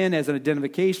he sinned as an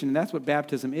identification, and that's what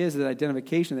baptism is an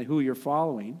identification of who you're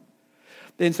following.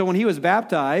 And so when he was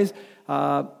baptized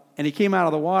and he came out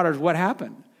of the waters, what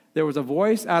happened? There was a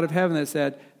voice out of heaven that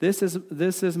said, this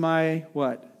is my,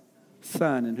 what?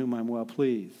 Son in whom I'm well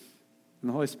pleased. And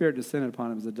the Holy Spirit descended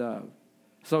upon him as a dove.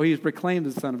 So he was proclaimed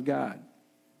as the Son of God.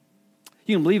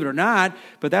 You can believe it or not,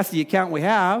 but that's the account we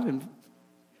have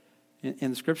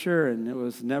in the Scripture, and it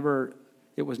was never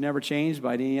changed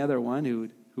by any other one who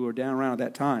were down around at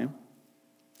that time.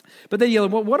 But then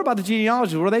what about the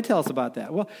genealogy? What do they tell us about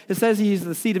that? Well, it says he's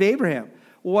the seed of Abraham.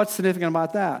 Well, what's significant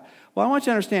about that? Well, I want you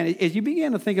to understand, as you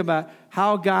begin to think about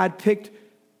how God picked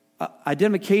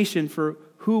identification for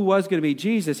who was going to be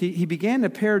Jesus, he began to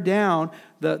pare down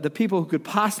the people who could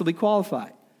possibly qualify.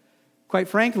 Quite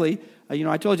frankly,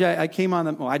 I told you I came on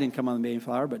I didn't come on the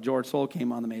Mayflower, but George Soule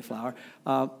came on the Mayflower.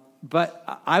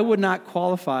 But I would not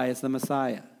qualify as the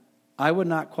Messiah. I would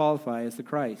not qualify as the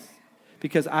Christ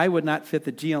because I would not fit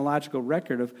the genealogical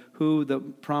record of who the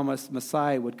promised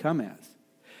Messiah would come as.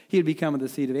 He would become the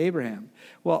seed of Abraham.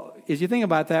 Well, as you think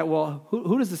about that, well,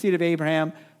 who does the seed of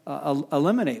Abraham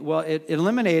eliminate? Well, it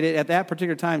eliminated at that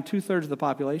particular time 2/3 of the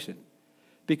population,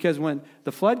 because when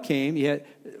the flood came,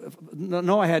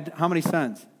 Noah had how many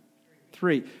sons?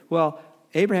 3. Well,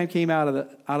 Abraham came out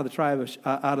of the tribe of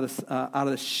out of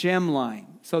the Shem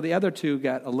line, so the other 2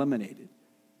 got eliminated.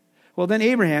 Well, then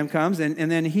Abraham comes, and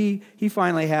then he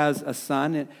finally has a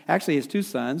son. And actually, he has 2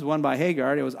 sons, one by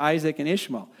Hagar. It was Isaac and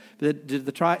Ishmael. Did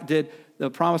the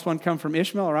promised one come from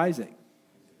Ishmael or Isaac?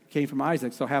 Came from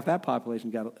Isaac, so half that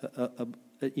population got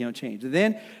changed. And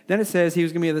then it says he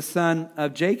was going to be the son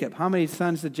of Jacob. How many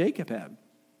sons did Jacob have?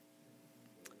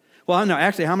 Well, no,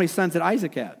 actually, how many sons did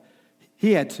Isaac have?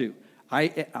 He had 2.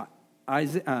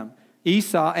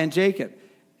 Esau and Jacob.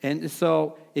 And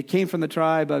so it came from the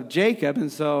tribe of Jacob, and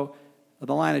so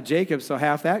the line of Jacob, so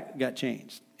half that got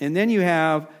changed. And then you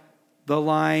have the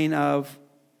line of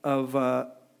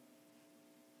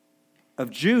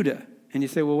Judah. And you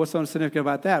say, well, what's so significant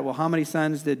about that? Well, how many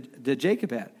sons did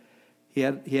Jacob have? He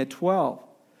had 12.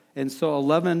 And so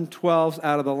 11 12s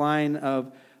out of the line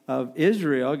of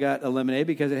Israel got eliminated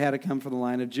because it had to come from the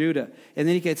line of Judah. And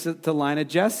then he gets to the line of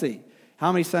Jesse.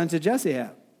 How many sons did Jesse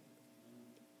have?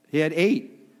 He had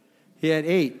 8.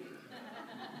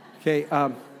 Okay.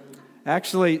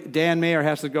 Actually, Dan Mayer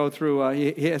has to go through.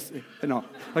 He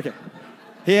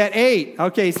had 8.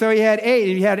 Okay, so he had 8.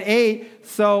 And he had 8.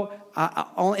 So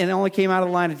and it only came out of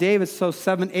the line of David. So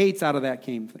 7/8 out of that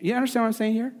came. You understand what I'm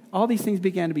saying here? All these things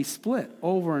began to be split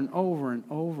over and over and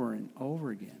over and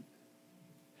over again.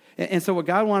 And so what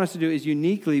God wanted us to do is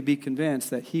uniquely be convinced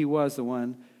that he was the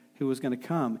one who was going to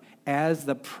come as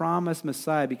the promised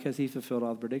Messiah because he fulfilled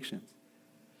all the predictions.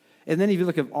 And then if you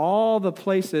look at all the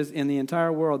places in the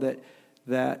entire world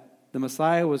that the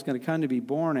Messiah was going to come to be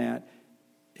born at,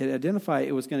 it identified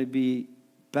it was going to be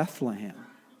Bethlehem.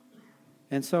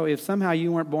 And so if somehow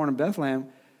you weren't born in Bethlehem,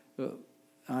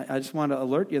 I just want to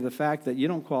alert you to the fact that you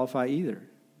don't qualify either.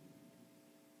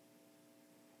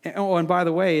 And by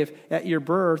the way, if at your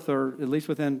birth, or at least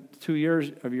within 2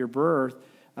 years of your birth,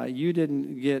 you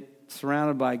didn't get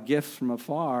surrounded by gifts from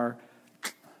afar,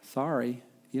 sorry,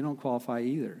 you don't qualify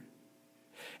either.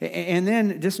 And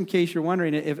then, just in case you're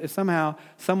wondering, if somehow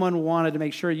someone wanted to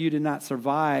make sure you did not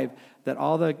survive, that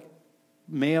all the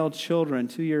male children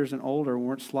 2 years and older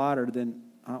weren't slaughtered, then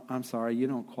I'm sorry, you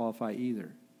don't qualify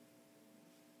either.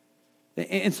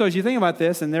 And so as you think about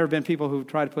this, and there have been people who've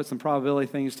tried to put some probability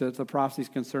things to the prophecies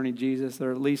concerning Jesus. There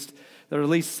are at least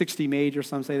 60 major.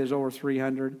 Some say there's over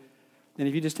 300. And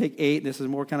if you just take 8, this is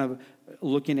more kind of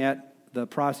looking at the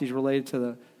prophecies related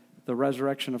to the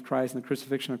resurrection of Christ and the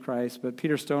crucifixion of Christ. But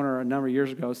Peter Stoner a number of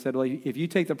years ago said, well, if you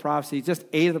take the prophecies, just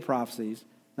 8 of the prophecies,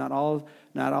 not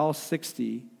all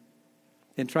 60,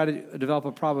 and try to develop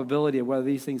a probability of whether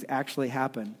these things actually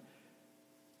happen,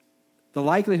 the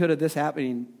likelihood of this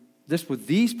happening this with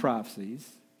these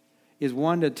prophecies, is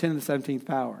 1 to 10 to the 17th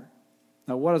power.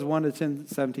 Now, what is 1 to 10 to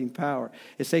the 17th power?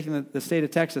 It's taking the state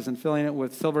of Texas and filling it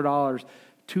with silver dollars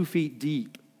 2 feet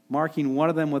deep, marking one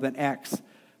of them with an X,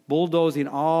 bulldozing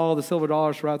all the silver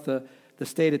dollars throughout the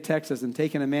state of Texas, and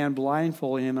taking a man,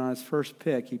 blindfolding him on his first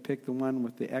pick. He picked the one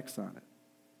with the X on it.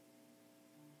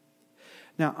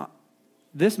 Now,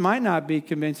 this might not be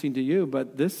convincing to you,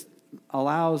 but this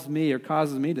allows me or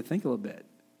causes me to think a little bit.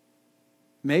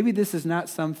 Maybe this is not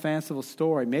some fanciful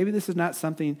story. Maybe this is not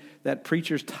something that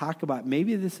preachers talk about.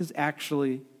 Maybe this is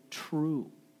actually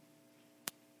true.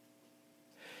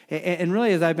 And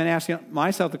really, as I've been asking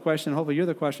myself the question, hopefully you're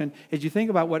the question, as you think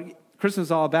about what Christmas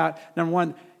is all about, number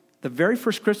one, the very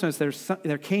first Christmas,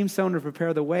 there came someone to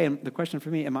prepare the way. And the question for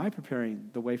me, am I preparing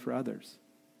the way for others?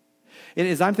 And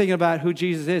as I'm thinking about who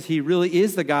Jesus is, he really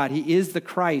is the God. He is the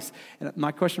Christ. And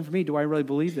my question for me, do I really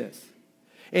believe this?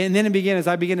 And then as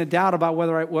I begin to doubt about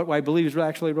whether what I believe is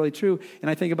actually really true, and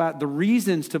I think about the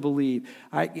reasons to believe,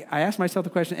 I ask myself the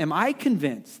question, am I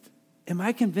convinced? Am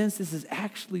I convinced this is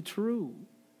actually true?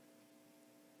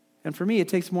 And for me, it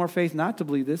takes more faith not to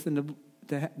believe this than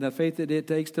the faith that it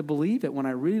takes to believe it when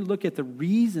I really look at the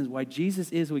reasons why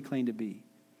Jesus is who he claimed to be.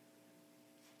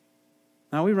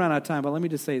 Now, we run out of time, but let me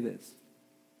just say this.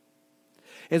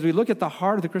 As we look at the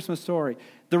heart of the Christmas story,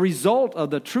 the result of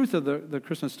the truth of the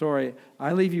Christmas story,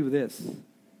 I leave you with this.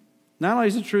 Not only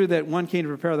is it true that one came to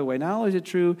prepare the way, not only is it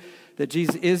true that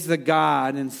Jesus is the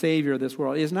God and Savior of this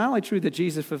world, it is not only true that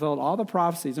Jesus fulfilled all the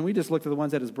prophecies, and we just looked at the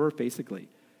ones at his birth, basically.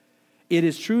 It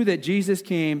is true that Jesus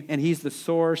came and he's the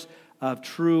source of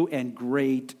true and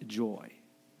great joy.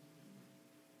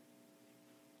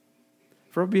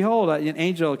 For behold, an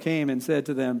angel came and said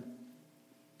to them,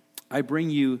 I bring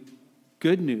you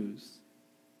good news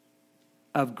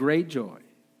of great joy,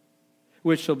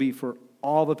 which shall be for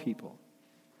all the people.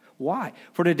 Why?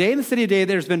 For today in the city of David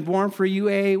there's been born for you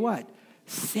a what?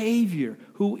 Savior,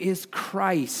 who is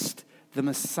Christ, the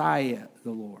Messiah,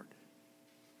 the Lord.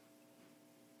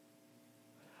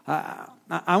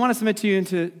 I want to submit to you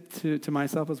and to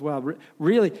myself as well.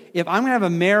 Really, if I'm going to have a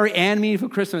merry and meaningful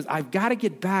Christmas, I've got to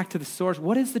get back to the source.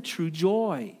 What is the true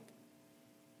joy?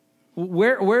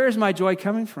 Where is my joy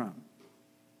coming from?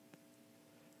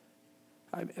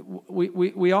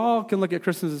 We all can look at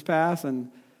Christmas's past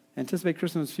and anticipate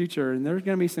Christmas' future, and there's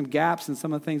going to be some gaps in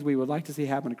some of the things we would like to see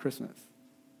happen at Christmas.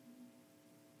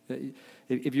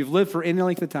 If you've lived for any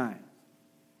length of time,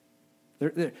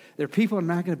 there are people who are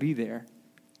not going to be there.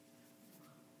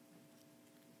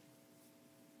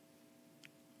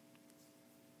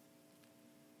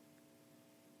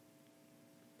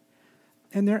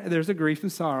 And there's a grief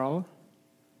and sorrow.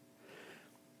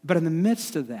 But in the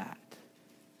midst of that,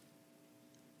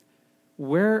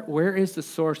 where is the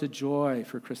source of joy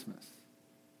for Christmas?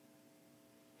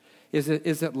 Is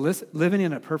it living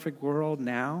in a perfect world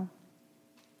now?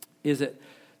 Is it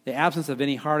the absence of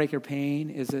any heartache or pain?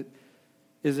 Is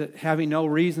it having no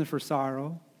reason for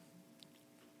sorrow?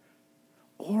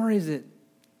 Or is it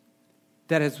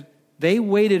that as they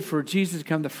waited for Jesus to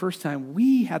come the first time,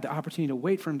 we had the opportunity to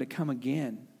wait for him to come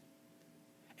again?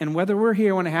 And whether we're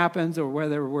here when it happens or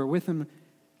whether we're with him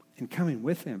and coming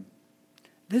with him,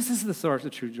 this is the source of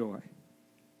true joy.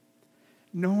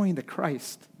 Knowing the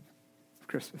Christ of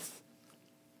Christmas.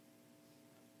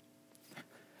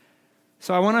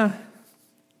 So I want to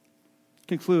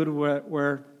conclude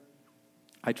where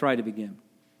I try to begin.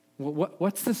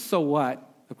 What's the so what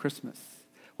of Christmas?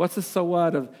 What's the so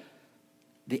what of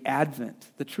the Advent?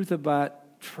 The truth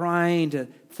about trying to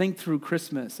think through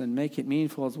Christmas and make it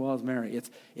meaningful as well as merry.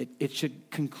 It should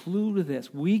conclude with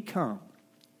this. We come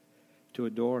to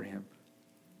adore him.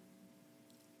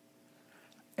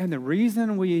 And the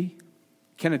reason we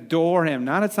can adore him,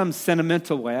 not in some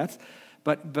sentimental way,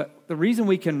 but the reason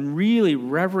we can really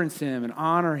reverence him and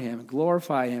honor him and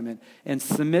glorify him and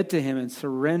submit to him and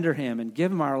surrender him and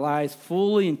give him our lives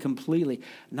fully and completely,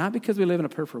 not because we live in a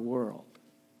perfect world,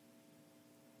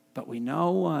 but we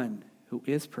know one who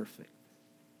is perfect,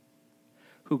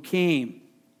 who came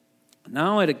not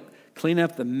only to clean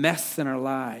up the mess in our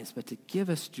lives, but to give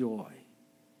us joy.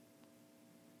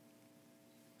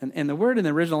 And the word in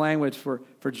the original language for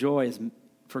joy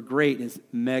for great is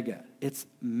mega. It's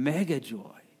mega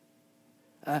joy.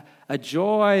 A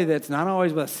joy that's not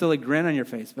always with a silly grin on your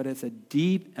face, but it's a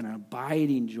deep and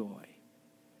abiding joy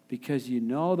because you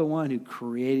know the one who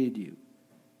created you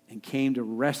and came to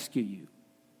rescue you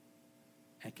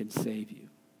and can save you.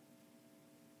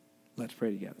 Let's pray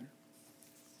together.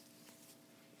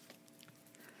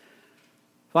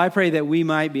 Well, I pray that we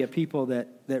might be a people that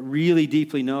really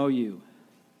deeply know you.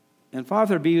 And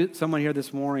Father, be someone here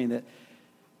this morning that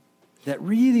that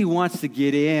really wants to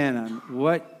get in on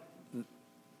what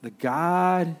the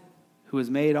God who has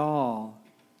made all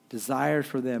desires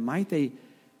for them. Might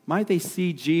they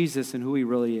see Jesus and who he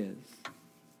really is,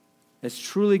 as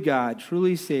truly God,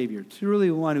 truly Savior,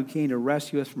 truly one who came to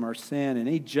rescue us from our sin and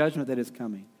any judgment that is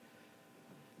coming.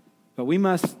 But we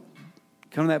must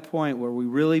come to that point where we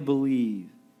really believe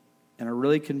and are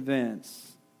really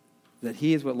convinced that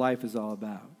he is what life is all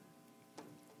about.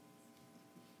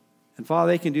 And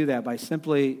Father, they can do that by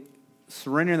simply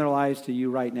surrendering their lives to you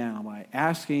right now, by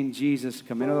asking Jesus to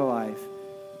come into their life,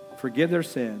 forgive their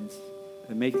sins,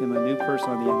 and make them a new person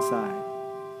on the inside.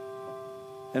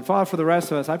 And Father, for the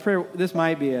rest of us, I pray this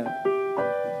might be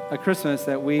a Christmas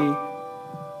that we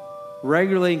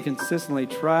regularly and consistently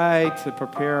try to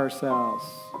prepare ourselves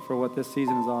for what this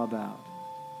season is all about.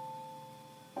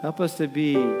 Help us to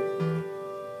be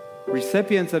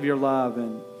recipients of your love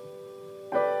and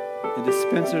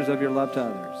dispensers of your love to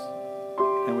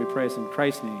others. And we pray this in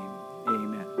Christ's name.